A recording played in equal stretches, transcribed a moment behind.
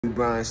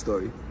Bryant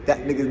story.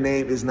 That nigga's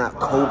name is not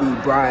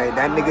Kobe Bryant.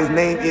 That nigga's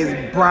name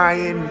is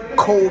Brian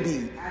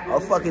Kobe. A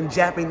fucking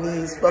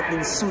Japanese fucking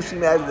sushi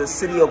man in the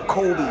city of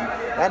Kobe.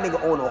 That nigga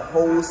own a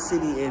whole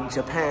city in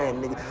Japan,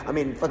 nigga. I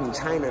mean fucking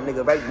China,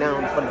 nigga, right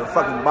down from the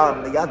fucking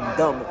bottom, nigga. Y'all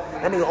dumb.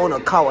 That nigga own a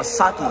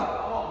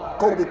Kawasaki.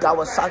 Kobe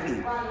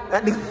Kawasaki.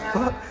 That nigga,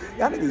 fuck.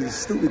 Y'all niggas is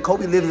stupid.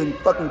 Kobe lives in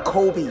fucking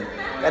Kobe.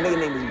 That nigga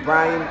name is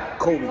Brian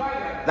Kobe.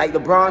 Like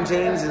LeBron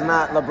James is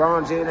not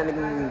LeBron James. That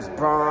nigga name is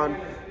Bron.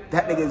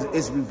 That nigga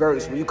is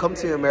reversed. When you come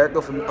to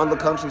America from other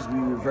countries, we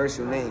reverse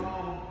your name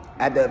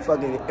at the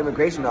fucking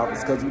immigration office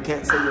because you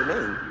can't say your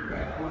name.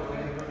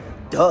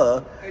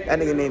 Duh. That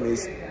nigga name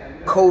is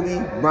Kobe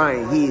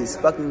Bryant. He is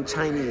fucking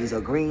Chinese,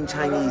 a green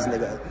Chinese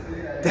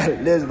nigga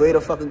that lives way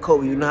the fucking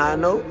Kobe. You know how I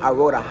know? I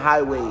rode a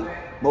highway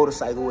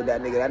motorcycle with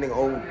that nigga. That nigga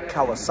owned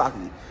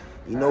Kawasaki.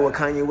 You know what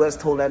Kanye West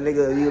told that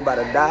nigga he about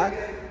to die?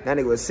 That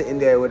nigga was sitting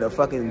there with a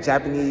fucking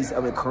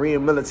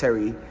Korean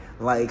military,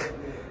 like,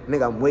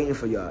 nigga, I'm waiting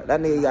for y'all. That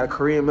nigga got a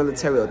Korean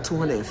military of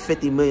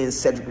 250 million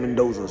Cedric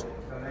Mendozas.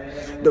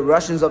 The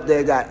Russians up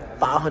there got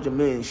 500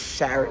 million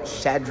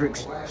Shadrick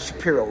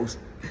Shapiros.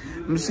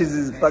 Them shits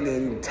is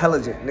fucking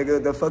intelligent,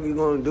 nigga. The fuck you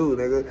gonna do,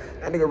 nigga?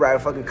 That nigga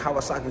ride fucking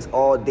Kawasaki's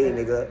all day,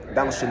 nigga.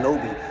 Down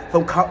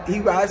Shinobi. He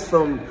rides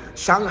from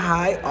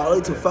Shanghai all the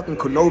way to fucking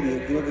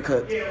Konobi,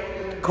 because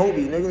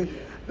Kobe, nigga.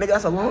 Nigga,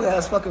 that's a long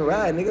ass fucking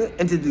ride, nigga.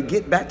 And to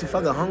get back to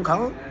fucking Hong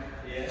Kong,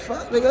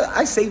 fuck, nigga,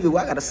 I saved the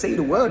world. I gotta save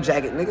the world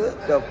jacket,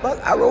 nigga. The fuck,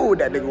 I rode with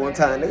that nigga one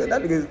time, nigga.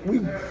 That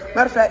nigga,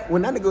 matter of fact,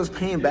 when that nigga was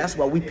playing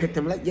basketball, we picked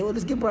him like, yo,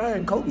 let's get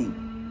Bryant Kobe.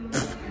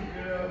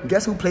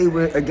 Guess who played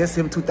against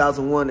him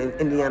 2001 in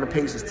Indiana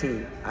Pacers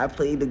team? I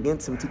played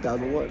against him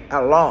 2001. I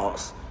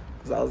lost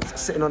because I was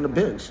sitting on the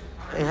bench.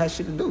 I ain't had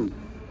shit to do.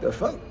 The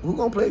fuck, who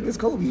gonna play against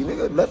Kobe,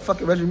 nigga? Let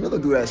fucking Reggie Miller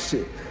do that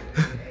shit.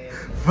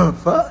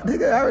 Fuck,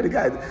 nigga, I already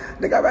got,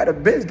 nigga, I ride a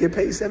bench, get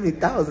paid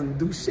 $70,000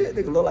 to do shit.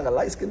 Nigga look like a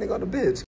light-skinned nigga on the bench.